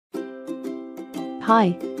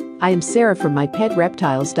Hi, I am Sarah from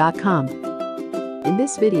mypetreptiles.com. In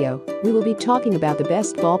this video, we will be talking about the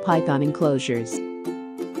best ball python enclosures.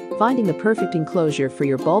 Finding the perfect enclosure for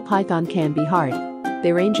your ball python can be hard.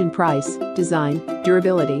 They range in price, design,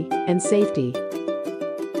 durability, and safety.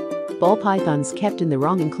 Ball pythons kept in the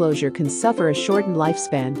wrong enclosure can suffer a shortened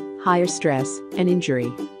lifespan, higher stress, and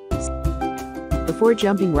injury. Before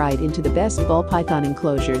jumping right into the best ball python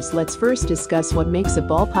enclosures, let's first discuss what makes a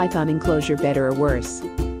ball python enclosure better or worse.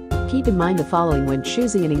 Keep in mind the following when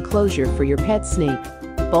choosing an enclosure for your pet snake.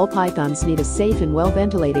 Ball pythons need a safe and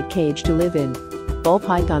well-ventilated cage to live in. Ball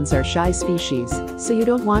pythons are shy species, so you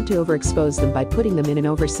don't want to overexpose them by putting them in an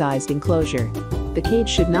oversized enclosure. The cage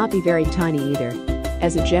should not be very tiny either.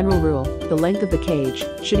 As a general rule, the length of the cage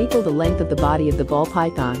should equal the length of the body of the ball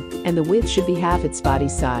python, and the width should be half its body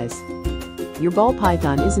size. Your ball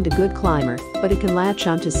python isn't a good climber, but it can latch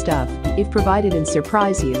onto stuff, if provided, and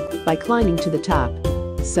surprise you by climbing to the top.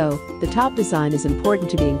 So, the top design is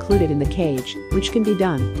important to be included in the cage, which can be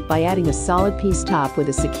done by adding a solid piece top with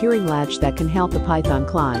a securing latch that can help the python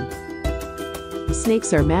climb.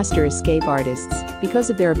 Snakes are master escape artists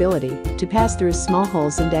because of their ability to pass through small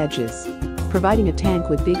holes and edges. Providing a tank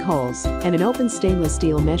with big holes and an open stainless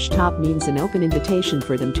steel mesh top means an open invitation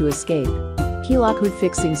for them to escape. Key lock hood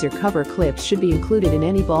fixings or cover clips should be included in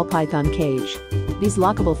any ball python cage. These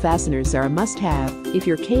lockable fasteners are a must-have if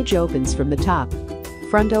your cage opens from the top.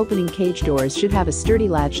 Front opening cage doors should have a sturdy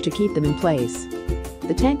latch to keep them in place.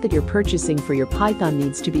 The tank that you're purchasing for your python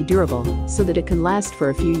needs to be durable so that it can last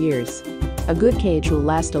for a few years. A good cage will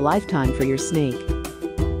last a lifetime for your snake.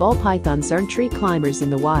 Ball pythons aren't tree climbers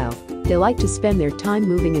in the wild. They like to spend their time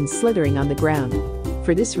moving and slithering on the ground.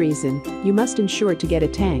 For this reason, you must ensure to get a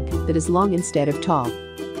tank that is long instead of tall.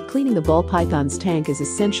 Cleaning the ball python's tank is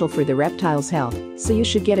essential for the reptile's health, so you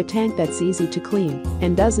should get a tank that's easy to clean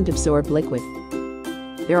and doesn't absorb liquid.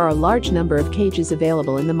 There are a large number of cages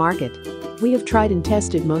available in the market. We have tried and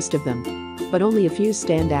tested most of them, but only a few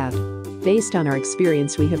stand out. Based on our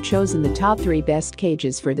experience, we have chosen the top 3 best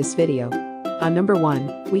cages for this video. On number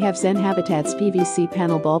 1, we have Zen Habitat's PVC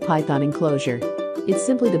panel ball python enclosure. It's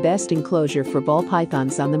simply the best enclosure for ball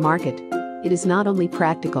pythons on the market. It is not only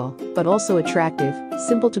practical, but also attractive,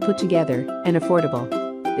 simple to put together, and affordable.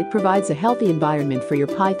 It provides a healthy environment for your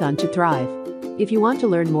python to thrive. If you want to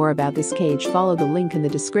learn more about this cage, follow the link in the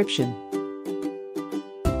description.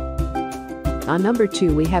 On number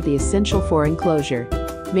 2, we have the Essential 4 enclosure.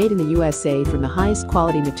 Made in the USA from the highest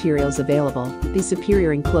quality materials available, these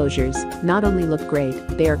superior enclosures not only look great,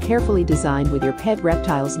 they are carefully designed with your pet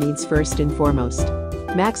reptile's needs first and foremost.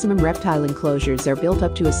 Maximum reptile enclosures are built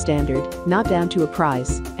up to a standard, not down to a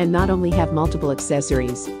price, and not only have multiple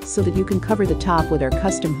accessories, so that you can cover the top with our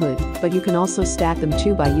custom hood, but you can also stack them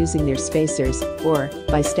too by using their spacers, or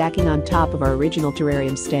by stacking on top of our original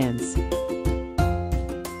terrarium stands.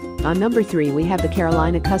 On number 3, we have the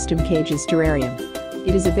Carolina Custom Cages Terrarium.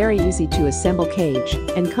 It is a very easy to assemble cage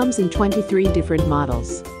and comes in 23 different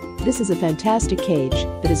models. This is a fantastic cage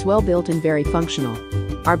that is well built and very functional.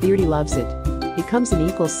 Our beauty loves it. It comes in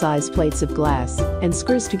equal size plates of glass and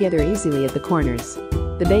screws together easily at the corners.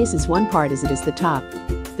 The base is one part as it is the top.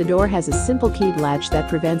 The door has a simple keyed latch that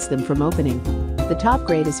prevents them from opening. The top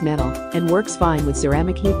grade is metal and works fine with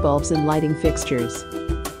ceramic heat bulbs and lighting fixtures.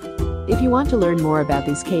 If you want to learn more about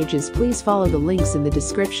these cages, please follow the links in the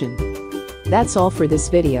description. That's all for this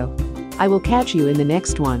video. I will catch you in the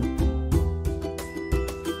next one.